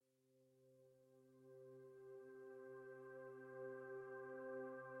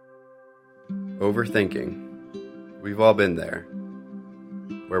Overthinking. We've all been there,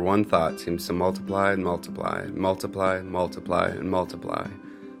 where one thought seems to multiply and multiply and multiply and multiply and multiply,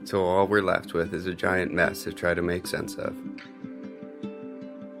 till all we're left with is a giant mess to try to make sense of.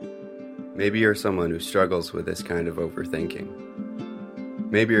 Maybe you're someone who struggles with this kind of overthinking.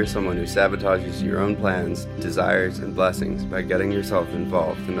 Maybe you're someone who sabotages your own plans, desires, and blessings by getting yourself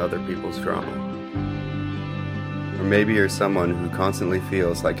involved in other people's drama. Or maybe you're someone who constantly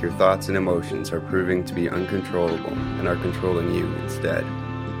feels like your thoughts and emotions are proving to be uncontrollable and are controlling you instead.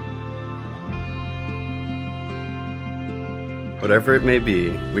 Whatever it may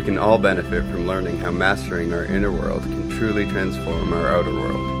be, we can all benefit from learning how mastering our inner world can truly transform our outer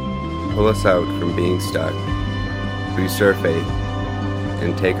world, pull us out from being stuck, boost our faith,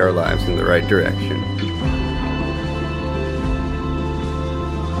 and take our lives in the right direction.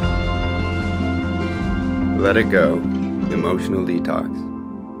 Let it go. Emotional detox.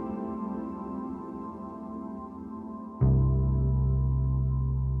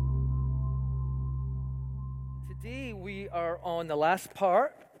 Today we are on the last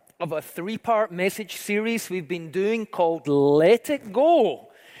part of a 3-part message series we've been doing called Let It Go.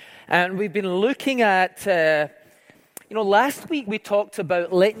 And we've been looking at, last week we talked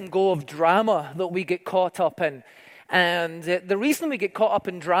about letting go of drama that we get caught up in. And the reason we get caught up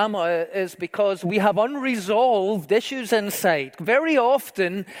in drama is because we have unresolved issues inside. Very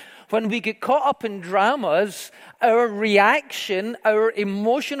often, when we get caught up in dramas, our reaction, our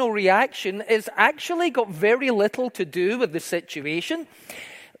emotional reaction, is actually got very little to do with the situation.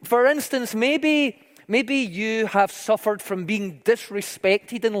 For instance, maybe you have suffered from being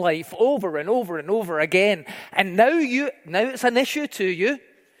disrespected in life over and over and over again, and now it's an issue to you.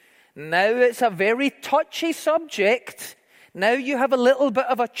 Now it's a very touchy subject. Now you have a little bit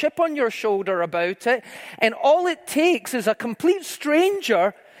of a chip on your shoulder about it. And all it takes is a complete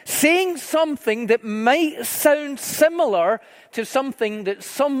stranger saying something that might sound similar to something that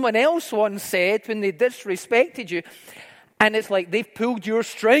someone else once said when they disrespected you. And it's like they've pulled your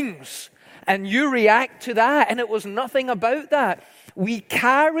strings. And you react to that. And it was nothing about that. We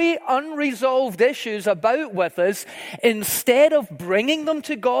carry unresolved issues about with us instead of bringing them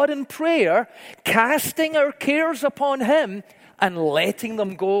to God in prayer, casting our cares upon Him, and letting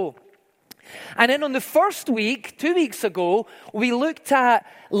them go. And then on the first week, 2 weeks ago, we looked at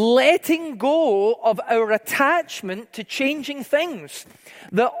letting go of our attachment to changing things.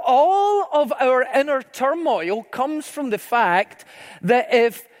 That all of our inner turmoil comes from the fact that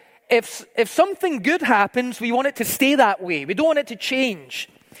if something good happens, we want it to stay that way. We don't want it to change.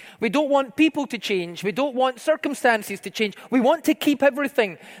 We don't want people to change. We don't want circumstances to change. We want to keep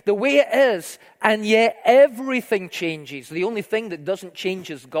everything the way it is. And yet everything changes. The only thing that doesn't change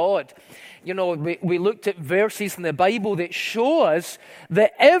is God. We looked at verses in the Bible that show us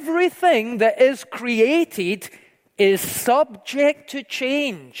that everything that is created is subject to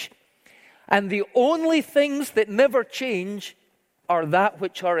change. And the only things that never change are that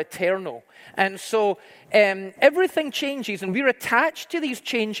which are eternal. And so everything changes, and we're attached to these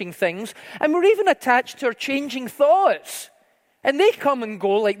changing things, and we're even attached to our changing thoughts. And they come and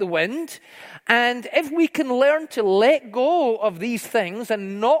go like the wind. And if we can learn to let go of these things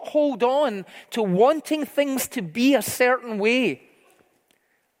and not hold on to wanting things to be a certain way,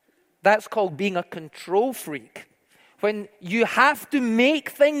 that's called being a control freak. When you have to make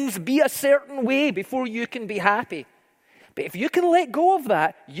things be a certain way before you can be happy. But if you can let go of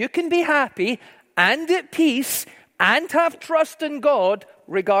that, you can be happy and at peace and have trust in God,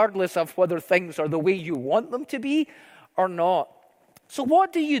 regardless of whether things are the way you want them to be or not. So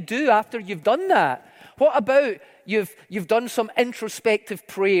what do you do after you've done that? What about you've done some introspective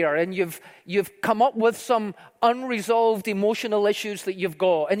prayer and you've come up with some unresolved emotional issues that you've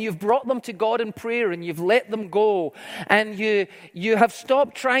got, and you've brought them to God in prayer and you've let them go, and you have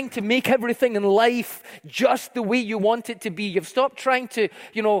stopped trying to make everything in life just the way you want it to be. You've stopped trying to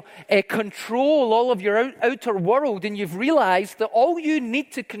control all of your outer world, and you've realized that all you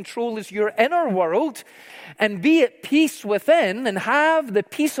need to control is your inner world and be at peace within and have the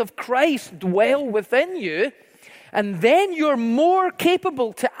peace of Christ dwell within you. And then you're more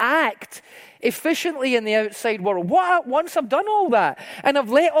capable to act efficiently in the outside world. Once I've done all that and I've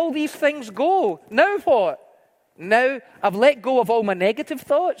let all these things go, now what? Now I've let go of all my negative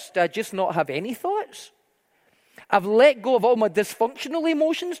thoughts. Do I just not have any thoughts? I've let go of all my dysfunctional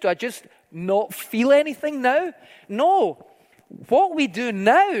emotions. Do I just not feel anything now? No. What we do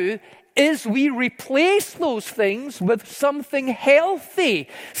now is we replace those things with something healthy,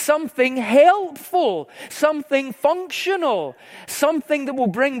 something helpful, something functional, something that will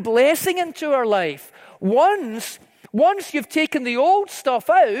bring blessing into our life. Once Once you've taken the old stuff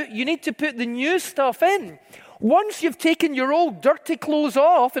out, you need to put the new stuff in. Once you've taken your old dirty clothes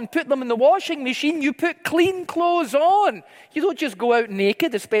off and put them in the washing machine, you put clean clothes on. You don't just go out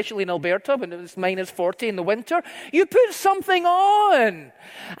naked, especially in Alberta when it's minus 40 in the winter. You put something on.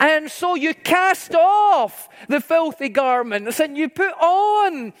 And so you cast off the filthy garments and you put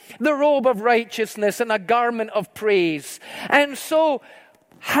on the robe of righteousness and a garment of praise. And so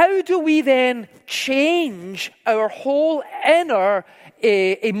how do we then change our whole inner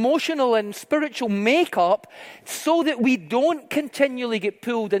emotional and spiritual makeup so that we don't continually get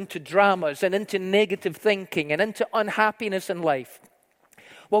pulled into dramas and into negative thinking and into unhappiness in life?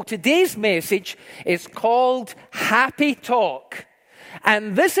 Well, today's message is called Happy Talk.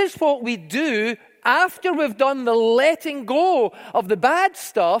 And this is what we do after we've done the letting go of the bad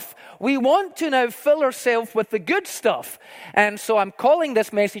stuff. We want to now fill ourselves with the good stuff. And so I'm calling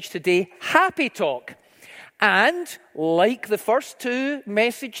this message today Happy Talk. And like the first two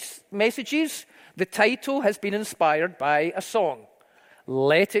messages, the title has been inspired by a song.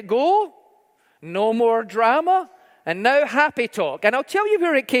 Let it go, no more drama, and now Happy Talk. And I'll tell you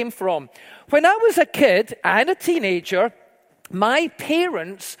where it came from. When I was a kid and a teenager, my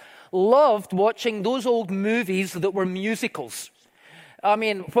parents loved watching those old movies that were musicals. I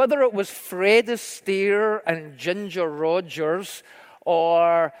mean, whether it was Fred Astaire and Ginger Rogers,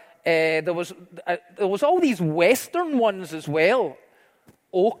 or there was all these Western ones as well.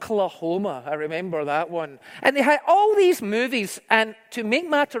 Oklahoma, I remember that one. And they had all these movies, and to make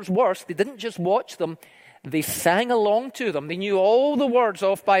matters worse, they didn't just watch them, they sang along to them. They knew all the words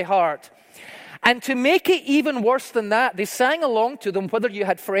off by heart. And to make it even worse than that, they sang along to them whether you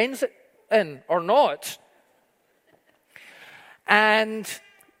had friends in or not. And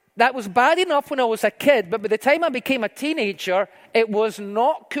that was bad enough when I was a kid, but by the time I became a teenager, it was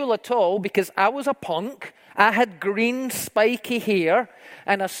not cool at all because I was a punk. I had green spiky hair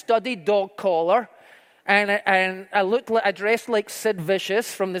and a studded dog collar. And I dressed like Sid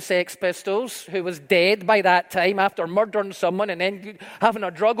Vicious from the Sex Pistols, who was dead by that time after murdering someone and then having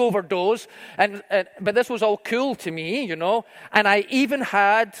a drug overdose. But this was all cool to me, you know. And I even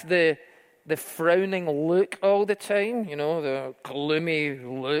had the frowning look all the time, you know, the gloomy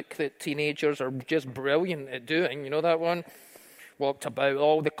look that teenagers are just brilliant at doing. You know that one? Walked about,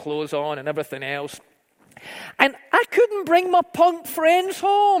 all the clothes on and everything else. And I couldn't bring my punk friends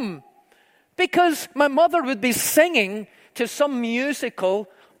home because my mother would be singing to some musical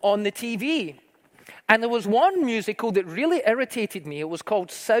on the TV. And there was one musical that really irritated me. It was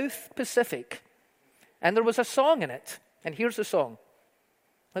called South Pacific. And there was a song in it. And here's the song.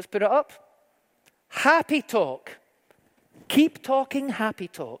 Let's put it up. Happy talk. Keep talking happy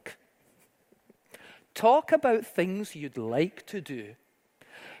talk. Talk about things you'd like to do.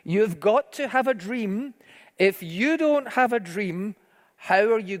 You've got to have a dream. If you don't have a dream,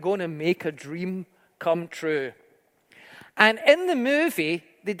 how are you going to make a dream come true? And in the movie,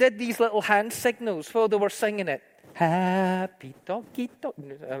 they did these little hand signals while they were singing it. Happy talky talk.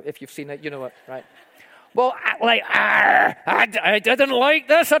 If you've seen it, you know it, right? Well, I didn't like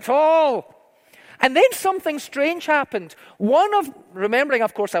this at all. And then something strange happened. Remembering,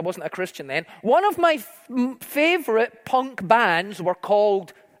 of course, I wasn't a Christian then, one of my favorite punk bands were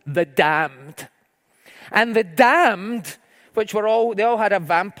called The Damned. And The Damned, which they all had a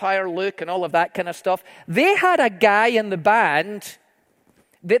vampire look and all of that kind of stuff, they had a guy in the band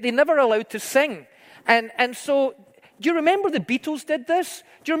that they never allowed to sing. And so, do you remember the Beatles did this?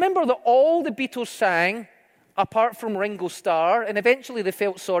 Do you remember that all the Beatles sang, apart from Ringo Starr, and eventually they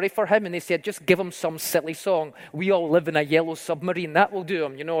felt sorry for him and they said, just give him some silly song. We all live in a yellow submarine, that will do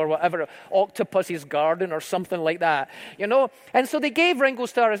him, you know, or whatever, Octopus's Garden or something like that, you know. And so they gave Ringo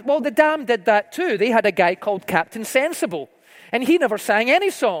Starr, well, the Damned did that too. They had a guy called Captain Sensible, and he never sang any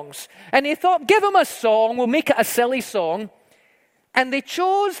songs. And they thought, give him a song, we'll make it a silly song. And they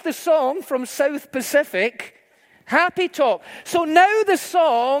chose the song from South Pacific, Happy Talk. So now the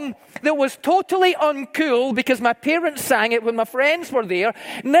song that was totally uncool because my parents sang it when my friends were there,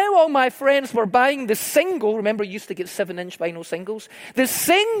 now all my friends were buying the single. Remember, you used to get 7-inch vinyl singles? The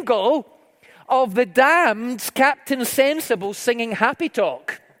single of The Damned's Captain Sensible singing Happy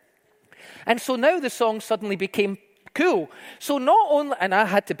Talk. And so now the song suddenly became cool. So not only, and I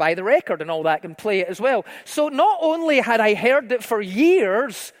had to buy the record and all that and play it as well. So not only had I heard it for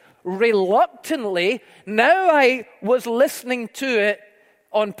years, reluctantly, now I was listening to it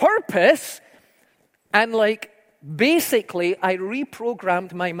on purpose, and basically I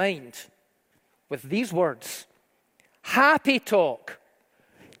reprogrammed my mind with these words. Happy talk.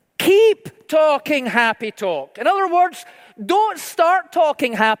 Keep talking happy talk. In other words, don't start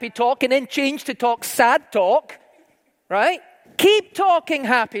talking happy talk and then change to talk sad talk. right? Keep talking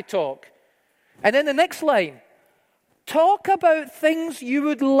happy talk. And then the next line, talk about things you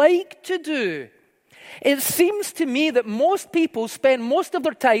would like to do. It seems to me that most people spend most of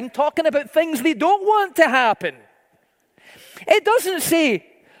their time talking about things they don't want to happen. It doesn't say,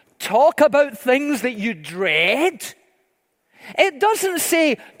 talk about things that you dread. It doesn't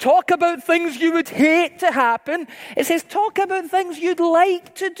say, talk about things you would hate to happen. It says, talk about things you'd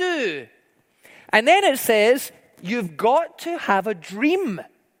like to do. And then it says, you've got to have a dream.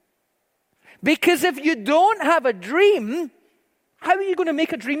 Because if you don't have a dream, how are you going to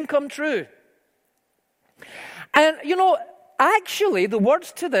make a dream come true? And, actually, the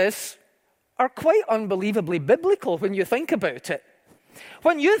words to this are quite unbelievably biblical when you think about it.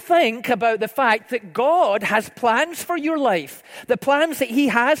 When you think about the fact that God has plans for your life, the plans that He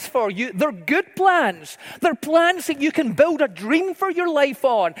has for you, they're good plans. They're plans that you can build a dream for your life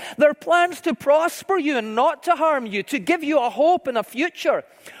on. They're plans to prosper you and not to harm you, to give you a hope and a future.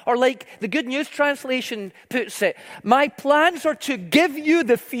 Or like the Good News Translation puts it, my plans are to give you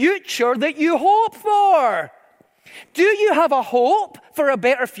the future that you hope for. Do you have a hope for a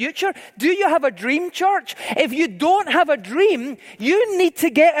better future? Do you have a dream, church? If you don't have a dream, you need to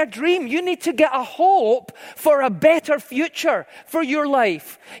get a dream. You need to get a hope for a better future for your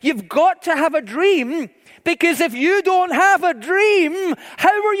life. You've got to have a dream, because if you don't have a dream,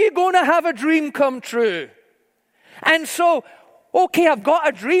 how are you going to have a dream come true? And so, okay, I've got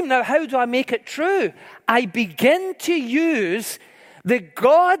a dream. Now, how do I make it true? I begin to use the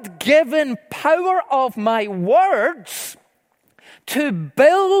God-given power of my words to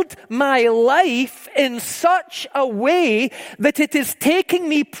build my life in such a way that it is taking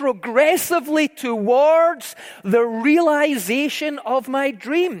me progressively towards the realization of my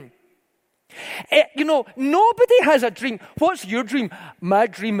dream. Nobody has a dream. What's your dream? My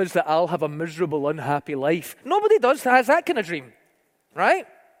dream is that I'll have a miserable, unhappy life. Nobody has that kind of dream, right?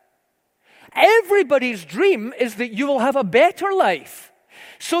 Everybody's dream is that you will have a better life.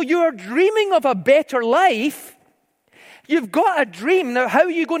 So you're dreaming of a better life. You've got a dream. Now, how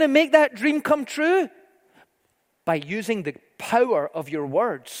are you going to make that dream come true? By using the power of your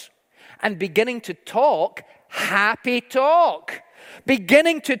words and beginning to talk happy talk.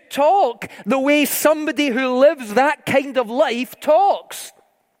 Beginning to talk the way somebody who lives that kind of life talks.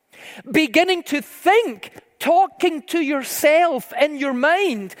 Beginning to think, talking to yourself in your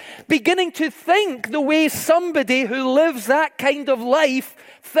mind, beginning to think the way somebody who lives that kind of life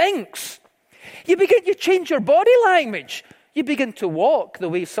thinks. You change your body language. You begin to walk the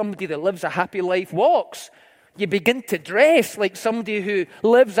way somebody that lives a happy life walks. You begin to dress like somebody who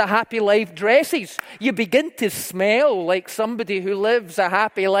lives a happy life dresses. You begin to smell like somebody who lives a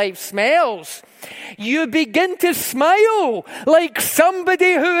happy life smells. You begin to smile like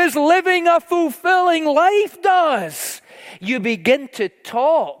somebody who is living a fulfilling life does. You begin to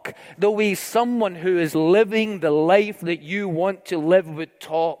talk the way someone who is living the life that you want to live would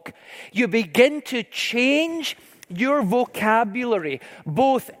talk. You begin to change your vocabulary,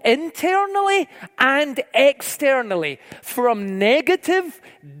 both internally and externally, from negative,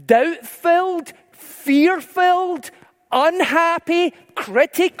 doubt-filled, fear-filled, unhappy,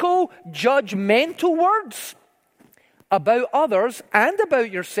 critical, judgmental words about others and about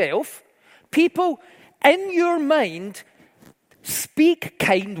yourself. People in your mind, speak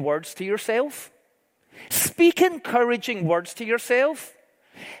kind words to yourself. Speak encouraging words to yourself.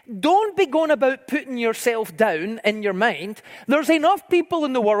 Don't be going about putting yourself down in your mind. There's enough people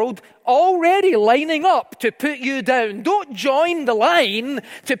in the world already lining up to put you down. Don't join the line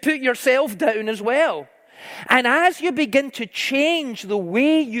to put yourself down as well. And as you begin to change the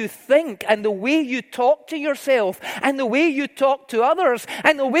way you think and the way you talk to yourself and the way you talk to others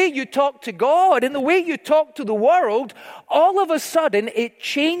and the way you talk to God and the way you talk to the world, all of a sudden it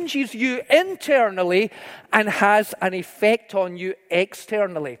changes you internally and has an effect on you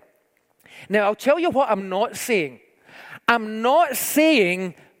externally. Now, I'll tell you what I'm not saying. I'm not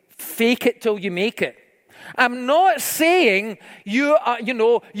saying fake it till you make it. I'm not saying you've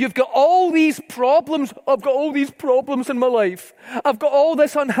got all these problems. I've got all these problems in my life. I've got all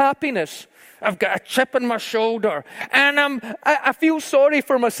this unhappiness. I've got a chip in my shoulder. And I feel sorry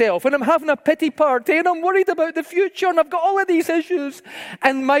for myself. And I'm having a pity party. And I'm worried about the future. And I've got all of these issues.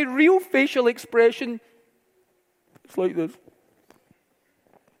 And my real facial expression is like this.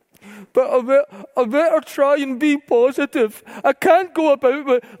 But I better try and be positive. I can't go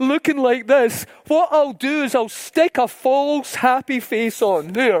about looking like this. What I'll do is I'll stick a false happy face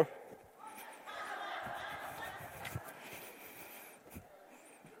on. There.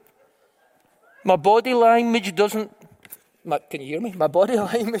 My body language doesn't... Can you hear me? My body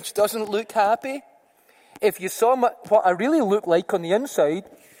language doesn't look happy. If you saw what I really look like on the inside,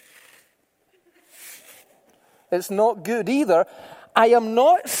 it's not good either. I am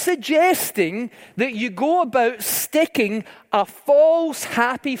not suggesting that you go about sticking a false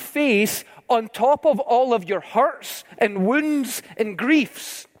happy face on top of all of your hurts and wounds and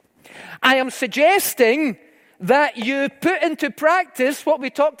griefs. I am suggesting that you put into practice what we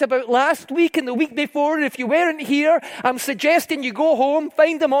talked about last week and the week before. If you weren't here, I'm suggesting you go home,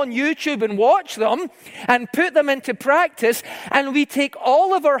 find them on YouTube and watch them and put them into practice. And we take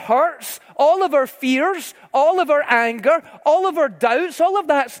all of our hurts, all of our fears, all of our anger, all of our doubts, all of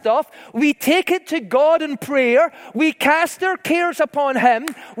that stuff. We take it to God in prayer. We cast our cares upon Him.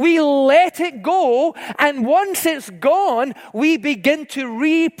 We let it go. And once it's gone, we begin to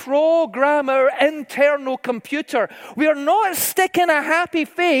reprogram our internal computer. We are not sticking a happy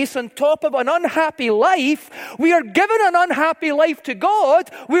face on top of an unhappy life. We are giving an unhappy life to God.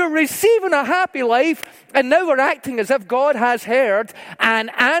 We're receiving a happy life. And now we're acting as if God has heard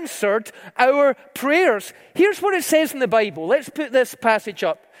and answered our prayers. Here's what it says in the Bible. Let's put this passage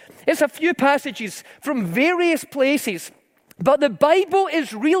up. It's a few passages from various places, but the Bible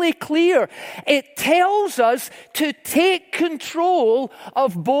is really clear. It tells us to take control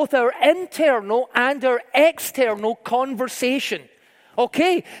of both our internal and our external conversation.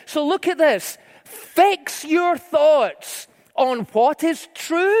 Okay, so look at this. Fix your thoughts on what is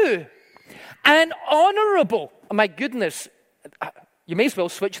true and honorable. Oh, my goodness, you may as well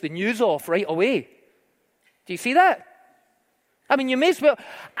switch the news off right away. Do you see that? I mean, you may as well.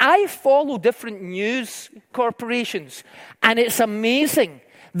 I follow different news corporations, and it's amazing.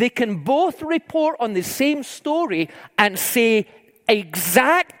 They can both report on the same story and say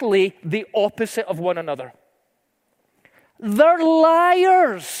exactly the opposite of one another. They're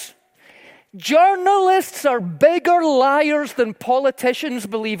liars. Journalists are bigger liars than politicians,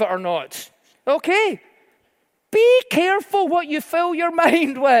 believe it or not. Okay? Be careful what you fill your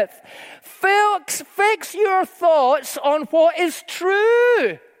mind with. Fix your thoughts on what is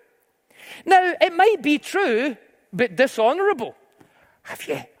true. Now, it might be true, but dishonorable. Have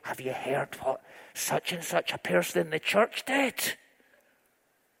you heard what such and such a person in the church did?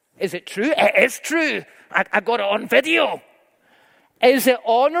 Is it true? It is true. I got it on video. Is it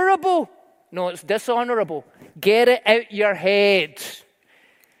honorable? No, it's dishonorable. Get it out your head.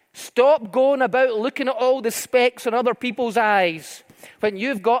 Stop going about looking at all the specks in other people's eyes when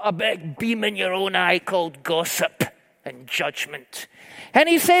you've got a big beam in your own eye called gossip and judgment. And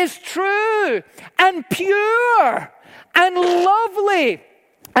he says true and pure and lovely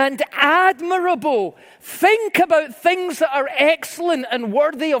and admirable. Think about things that are excellent and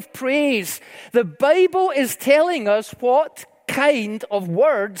worthy of praise. The Bible is telling us what kind of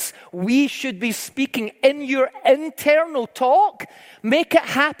words we should be speaking in your internal talk. Make it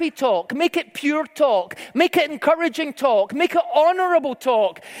happy talk. Make it pure talk. Make it encouraging talk. Make it honorable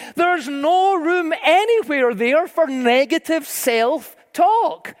talk. There's no room anywhere there for negative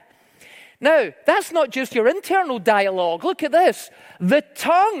self-talk. Now, that's not just your internal dialogue. Look at this. The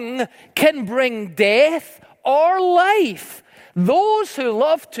tongue can bring death or life. Those who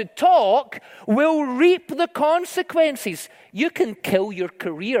love to talk will reap the consequences. You can kill your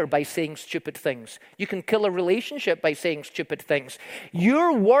career by saying stupid things. You can kill a relationship by saying stupid things.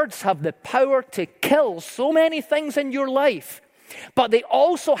 Your words have the power to kill so many things in your life, but they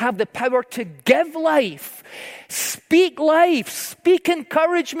also have the power to give life. Speak life, speak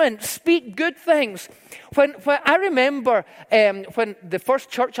encouragement, speak good things. When I remember when the first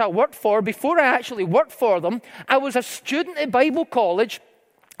church I worked for, before I actually worked for them, I was a student at Bible college.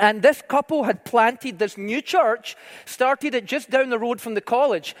 And this couple had planted this new church, started it just down the road from the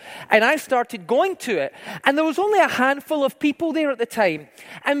college. And I started going to it. And there was only a handful of people there at the time.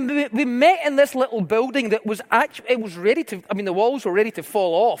 And we met in this little building that was actually, it was ready to, the walls were ready to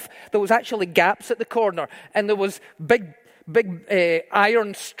fall off. There was actually gaps at the corner. And there was big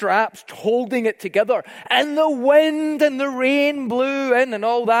iron straps holding it together, and the wind and the rain blew in and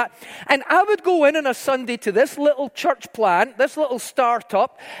all that. And I would go in on a Sunday to this little church plant, this little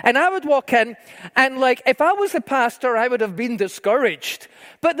startup, and I would walk in, and if I was the pastor, I would have been discouraged.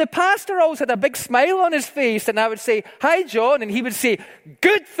 But the pastor always had a big smile on his face, and I would say, "Hi, John," and he would say,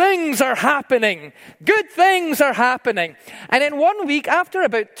 "Good things are happening. Good things are happening." And then one week, after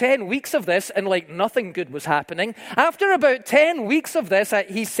about 10 weeks of this, and nothing good was happening, after about 10 weeks of this,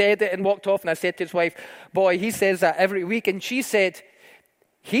 he said it and walked off, and I said to his wife, "Boy, he says that every week." And she said,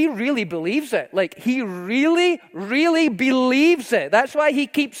 He really believes it. Like, he really, really believes it. That's why he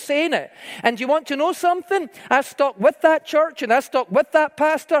keeps saying it. And you want to know something? I stuck with that church and I stuck with that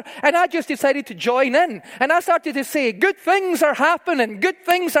pastor and I just decided to join in. And I started to say, good things are happening. Good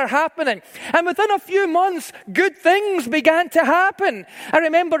things are happening. And within a few months, good things began to happen. I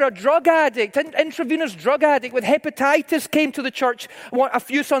remember a drug addict, an intravenous drug addict with hepatitis came to the church a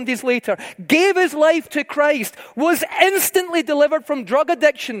few Sundays later, gave his life to Christ, was instantly delivered from drug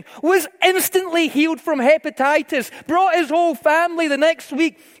addiction, was instantly healed from hepatitis, brought his whole family the next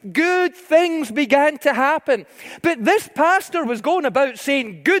week. Good things began to happen. But this pastor was going about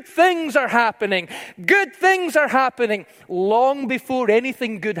saying, good things are happening. Good things are happening. Long before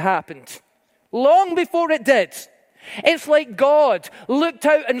anything good happened. Long before it did. It's like God looked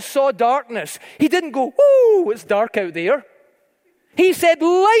out and saw darkness. He didn't go, "Ooh, it's dark out there." He said,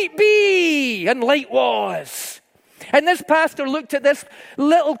 "Light be," and light was. And this pastor looked at this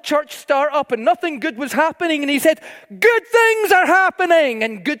little church startup and nothing good was happening. And he said, good things are happening.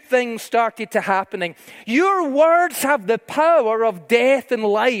 And good things started to happening. Your words have the power of death and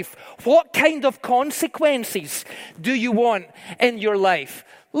life. What kind of consequences do you want in your life?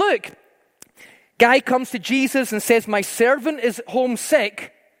 Look, guy comes to Jesus and says, my servant is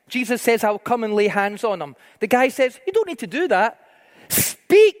homesick. Jesus says, I'll come and lay hands on him. The guy says, you don't need to do that.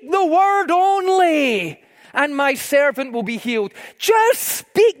 Speak the word only, and my servant will be healed. Just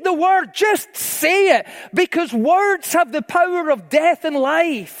speak the word. Just say it. Because words have the power of death and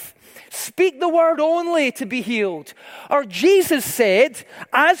life. Speak the word only to be healed. Or Jesus said,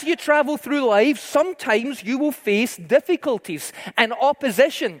 as you travel through life, sometimes you will face difficulties and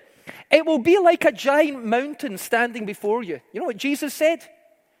opposition. It will be like a giant mountain standing before you. You know what Jesus said?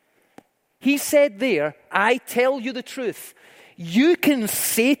 He said there, I tell you the truth. You can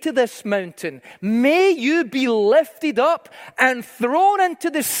say to this mountain, may you be lifted up and thrown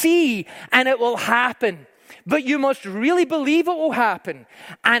into the sea, and it will happen. But you must really believe it will happen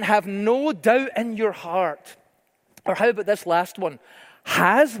and have no doubt in your heart. Or how about this last one?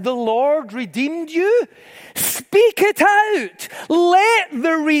 Has the Lord redeemed you? Speak it out. Let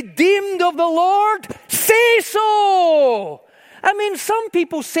the redeemed of the Lord say so. I mean, some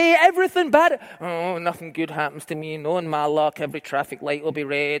people say everything bad. Oh, nothing good happens to me. Knowing my luck, every traffic light will be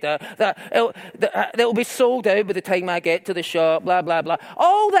red. It'll be sold out by the time I get to the shop, blah, blah, blah.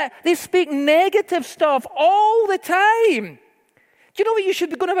 All that. They speak negative stuff all the time. Do you know what you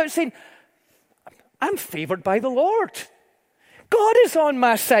should be going about saying? I'm favored by the Lord. God is on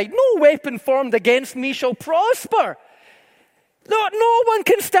my side. No weapon formed against me shall prosper. No one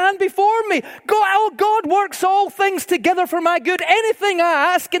can stand before me. God works all things together for my good. Anything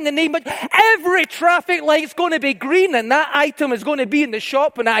I ask in the name of, every traffic light's going to be green and that item is going to be in the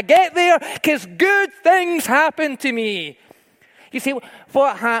shop when I get there because good things happen to me. You say,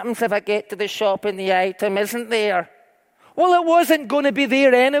 what happens if I get to the shop and the item isn't there? Well, it wasn't going to be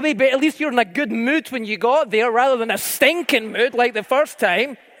there anyway, but at least you're in a good mood when you got there rather than a stinking mood like the first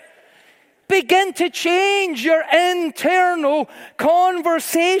time. Begin to change your internal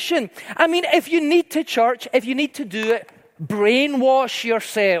conversation. I mean, if you need to church, if you need to do it, brainwash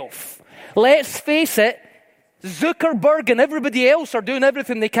yourself. Let's face it, Zuckerberg and everybody else are doing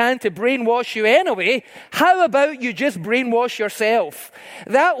everything they can to brainwash you anyway. How about you just brainwash yourself?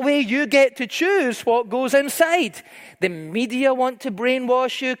 That way you get to choose what goes inside. The media want to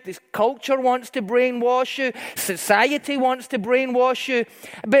brainwash you. This culture wants to brainwash you. Society wants to brainwash you.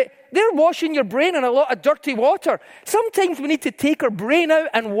 But they're washing your brain in a lot of dirty water. Sometimes we need to take our brain out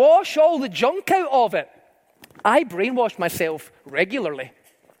and wash all the junk out of it. I brainwash myself regularly.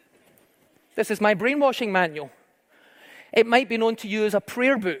 This is my brainwashing manual. It might be known to you as a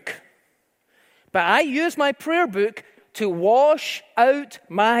prayer book. But I use my prayer book to wash out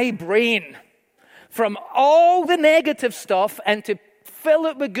my brain from all the negative stuff and to fill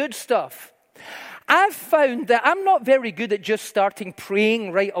it with good stuff. I've found that I'm not very good at just starting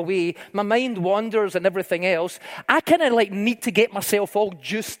praying right away. My mind wanders and everything else. I kind of need to get myself all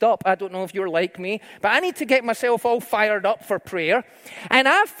juiced up. I don't know if you're like me, but I need to get myself all fired up for prayer. And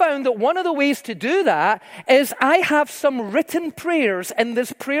I've found that one of the ways to do that is I have some written prayers in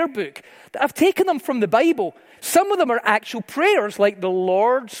this prayer book. I've taken them from the Bible. Some of them are actual prayers like the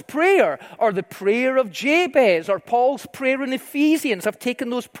Lord's Prayer or the prayer of Jabez or Paul's prayer in Ephesians. I've taken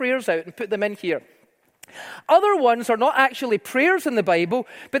those prayers out and put them in here. Other ones are not actually prayers in the Bible,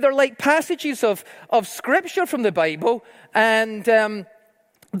 but they're like passages of scripture from the Bible, and I've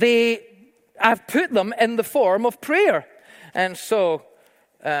put them in the form of prayer. And so,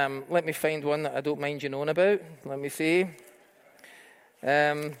 let me find one that I don't mind you knowing about. Let me see.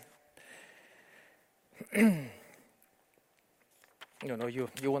 No, you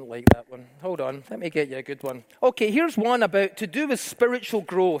won't like that one. Hold on, let me get you a good one. Okay, here's one about to do with spiritual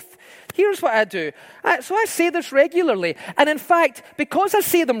growth. Here's what I do. So I say this regularly. And in fact, because I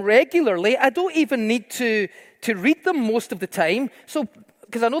say them regularly, I don't even need to read them most of the time. So,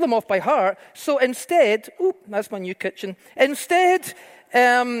 because I know them off by heart. So instead, that's my new kitchen. Instead,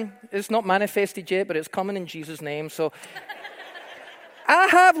 it's not manifested yet, but it's coming in Jesus' name. So I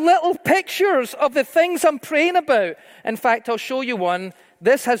have little pictures of the things I'm praying about. In fact, I'll show you one.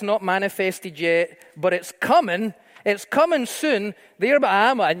 This has not manifested yet, but it's coming. It's coming soon. There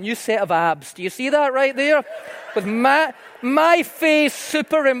I am, a new set of abs. Do you see that right there? With my face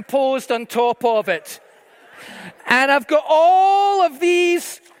superimposed on top of it. And I've got all of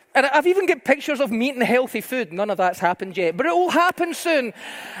these, and I've even got pictures of me eating healthy food. None of that's happened yet, but it will happen soon.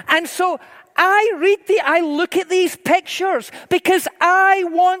 And so I look at these pictures because I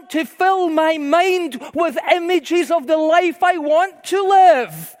want to fill my mind with images of the life I want to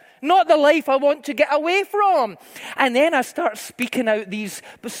live, not the life I want to get away from. And then I start speaking out these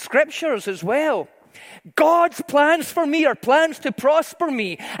scriptures as well. God's plans for me are plans to prosper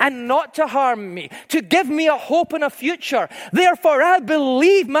me and not to harm me, to give me a hope and a future. Therefore, I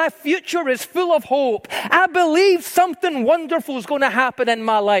believe my future is full of hope. I believe something wonderful is going to happen in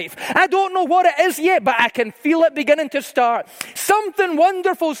my life. I don't know what it is yet, but I can feel it beginning to start. Something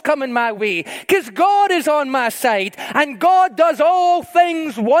wonderful is coming my way because God is on my side and God does all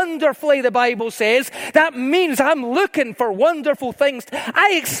things wonderfully, the Bible says. That means I'm looking for wonderful things.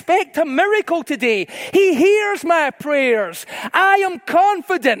 I expect a miracle today. He hears my prayers. I am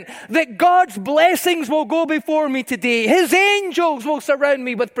confident that God's blessings will go before me today. His angels will surround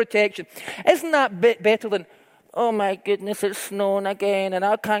me with protection. Isn't that better than, oh my goodness, it's snowing again and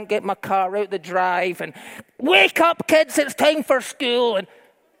I can't get my car out the drive and wake up kids, it's time for school. And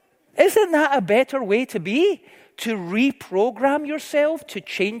isn't that a better way to be? To reprogram yourself, to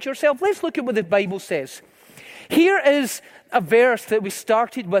change yourself? Let's look at what the Bible says. Here is a verse that we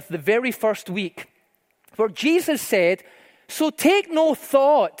started with the very first week, where Jesus said, so take no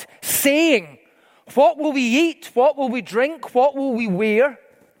thought, saying, what will we eat? What will we drink? What will we wear?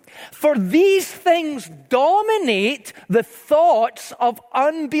 For these things dominate the thoughts of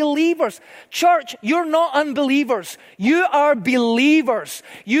unbelievers. Church, you're not unbelievers. You are believers.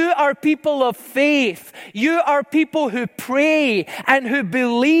 You are people of faith. You are people who pray and who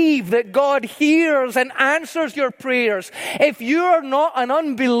believe that God hears and answers your prayers. If you are not an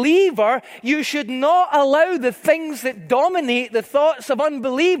unbeliever, you should not allow the things that dominate the thoughts of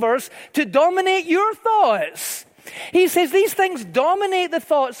unbelievers to dominate your thoughts. He says these things dominate the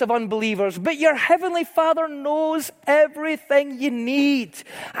thoughts of unbelievers, but your heavenly Father knows everything you need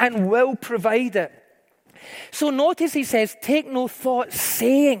and will provide it. So notice he says, take no thought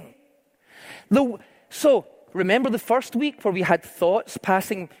saying. So remember the first week where we had thoughts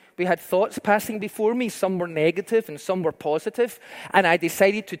passing before me. Some were negative and some were positive. And I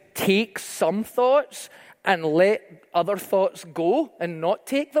decided to take some thoughts and let other thoughts go and not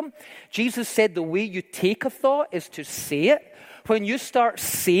take them. Jesus said the way you take a thought is to say it. When you start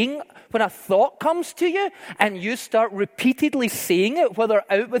saying, when a thought comes to you and you start repeatedly saying it, whether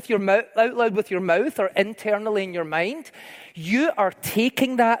out loud with your mouth or internally in your mind, you are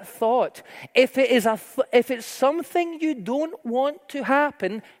taking that thought. If it's something you don't want to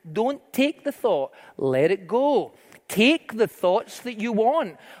happen, don't take the thought. Let it go. Take the thoughts that you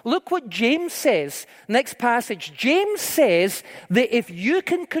want. Look what James says. Next passage. James says that if you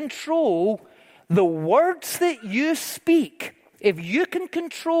can control the words that you speak, if you can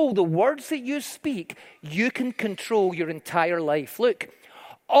control the words that you speak, you can control your entire life. Look,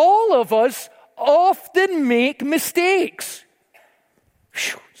 all of us often make mistakes.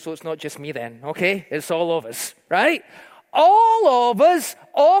 So it's not just me then, okay? It's all of us, right? All of us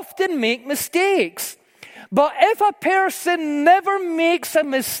often make mistakes. But if a person never makes a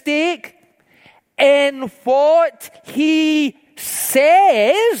mistake in what he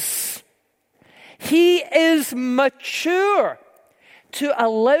says, he is mature. To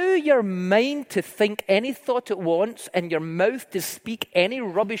allow your mind to think any thought it wants and your mouth to speak any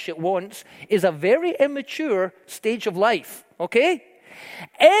rubbish it wants is a very immature stage of life, okay?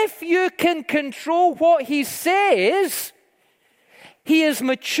 If you can control what he says, he is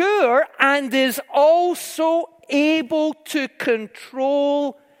mature and is also able to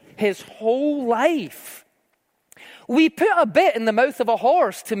control his whole life. We put a bit in the mouth of a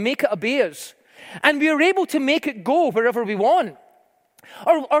horse to make it obey us, and we are able to make it go wherever we want.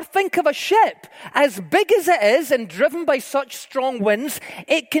 Or think of a ship. As big as it is and driven by such strong winds,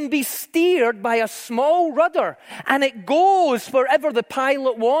 it can be steered by a small rudder, and it goes wherever the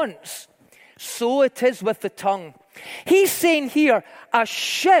pilot wants. so it is with the tongue. He's saying here, a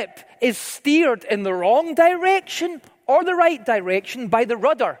ship is steered in the wrong direction or the right direction by the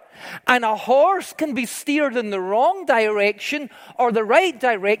rudder. And a horse can be steered in the wrong direction or the right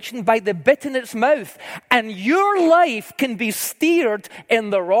direction by the bit in its mouth. And your life can be steered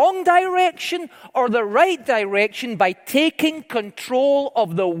in the wrong direction or the right direction by taking control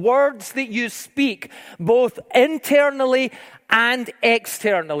of the words that you speak, both internally and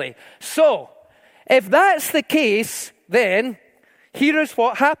externally. So, if that's the case, then here is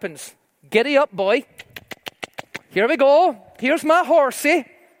what happens. Giddy up, boy. Here we go. Here's my horsey.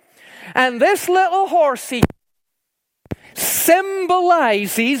 And this little horsey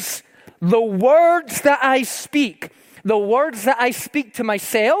symbolizes the words that I speak. The words that I speak to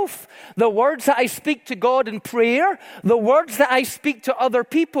myself, the words that I speak to God in prayer, the words that I speak to other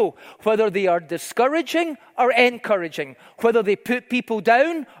people, whether they are discouraging or encouraging, whether they put people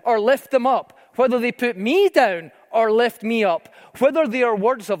down or lift them up, whether they put me down or lift me up, whether they are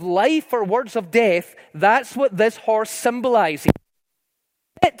words of life or words of death. That's what this horse symbolizes.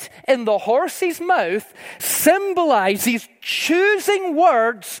 It in the horse's mouth symbolizes choosing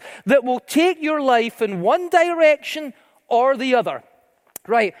words that will take your life in one direction or the other.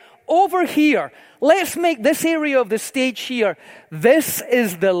 Right, over here, let's make this area of the stage here. This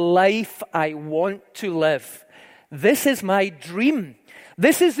is the life I want to live. This is my dream.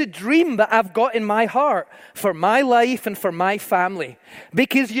 This is the dream that I've got in my heart for my life and for my family.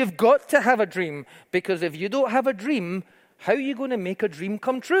 Because you've got to have a dream. Because if you don't have a dream, how are you going to make a dream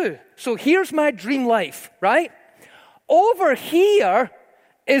come true? So here's my dream life, right? Over here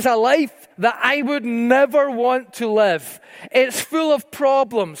is a life that I would never want to live. It's full of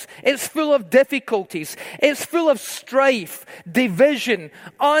problems. It's full of difficulties. It's full of strife, division,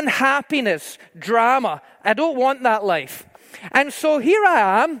 unhappiness, drama. I don't want that life. And so here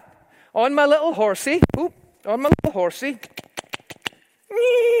I am on my little horsey.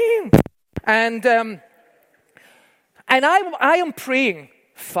 And I am praying,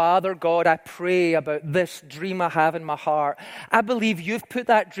 Father God, I pray about this dream I have in my heart. I believe you've put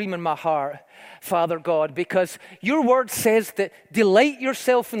that dream in my heart, Father God, because your word says that delight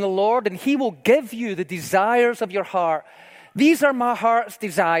yourself in the Lord and he will give you the desires of your heart. These are my heart's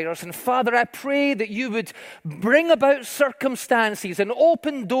desires. And Father, I pray that you would bring about circumstances and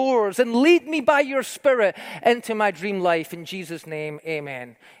open doors and lead me by your Spirit into my dream life. In Jesus' name,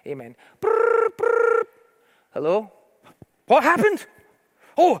 amen. Amen. Brr, brr. Hello? What happened?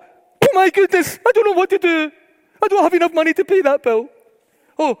 Oh my goodness, I don't know what to do. I don't have enough money to pay that bill.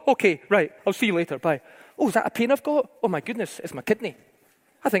 Oh, okay, right, I'll see you later, bye. Oh, is that a pain I've got? Oh my goodness, it's my kidney.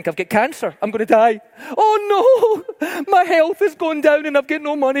 I think I've got cancer. I'm going to die. Oh no, my health has gone down and I've got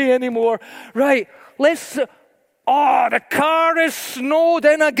no money anymore. Right, the car is snowed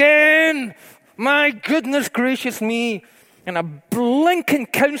in again. My goodness gracious me. And a blinking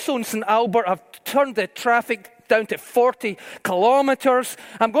council in St. Albert have turned the traffic down to 40 kilometers.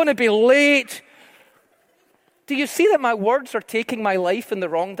 I'm going to be late. Do you see that my words are taking my life in the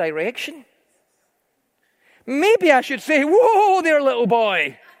wrong direction? Maybe I should say, whoa there, little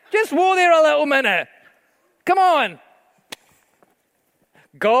boy. Just whoa there a little minute. Come on.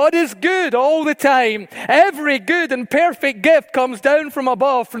 God is good all the time. Every good and perfect gift comes down from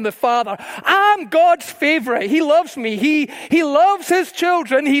above, from the Father. I'm God's favorite. He loves me. He loves his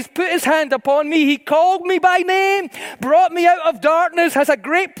children. He's put his hand upon me. He called me by name, brought me out of darkness, has a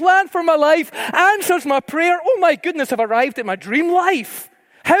great plan for my life, answers my prayer. Oh my goodness, I've arrived at my dream life.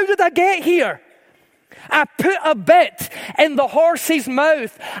 How did I get here? I put a bit in the horse's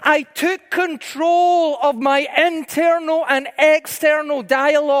mouth. I took control of my internal and external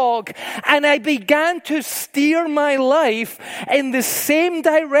dialogue, and I began to steer my life in the same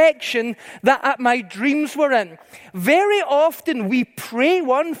direction that my dreams were in. Very often we pray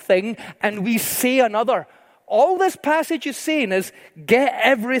one thing and we say another. All this passage is saying is get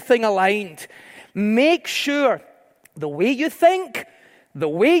everything aligned. Make sure the way you think, the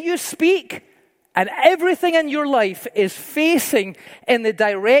way you speak, and everything in your life is facing in the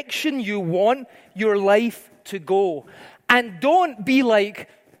direction you want your life to go. And don't be like,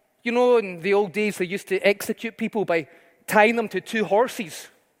 in the old days they used to execute people by tying them to two horses.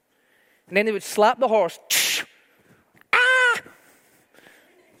 And then they would slap the horse.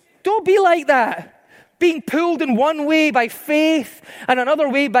 Don't be like that. Being pulled in one way by faith and another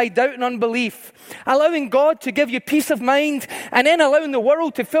way by doubt and unbelief. Allowing God to give you peace of mind and then allowing the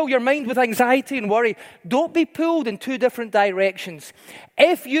world to fill your mind with anxiety and worry. Don't be pulled in two different directions.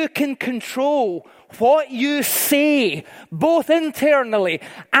 If you can control what you say, both internally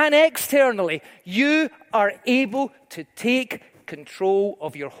and externally, you are able to take control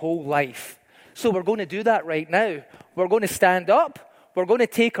of your whole life. So we're going to do that right now. We're going to stand up, we're going to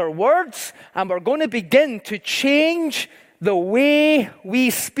take our words, and we're going to begin to change the way we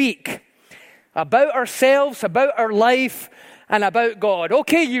speak about ourselves, about our life, and about God.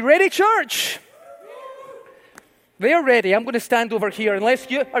 Okay, you ready, church? They're ready. I'm going to stand over here.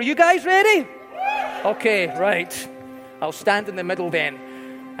 Are you guys ready? Okay, right. I'll stand in the middle then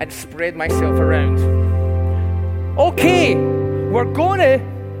and spread myself around. Okay, we're going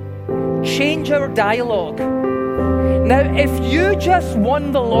to change our dialogue. Now, if you just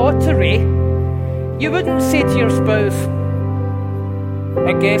won the lottery, you wouldn't say to your spouse,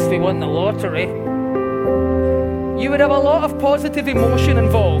 I guess we won the lottery. You would have a lot of positive emotion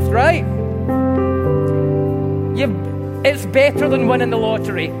involved, right? It's better than winning the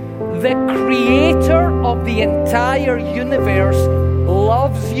lottery. The creator of the entire universe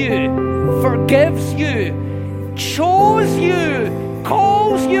loves you, forgives you, chose you,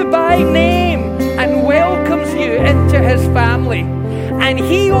 calls you by name, and welcomes you into his family. And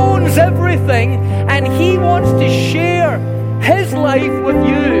he owns everything, and he wants to share his life with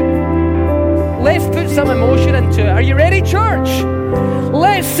you. Let's put some emotion into it. Are you ready, church?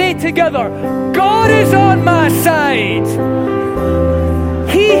 Let's say together, God is on my side.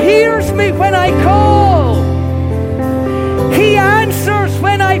 He hears me when I call.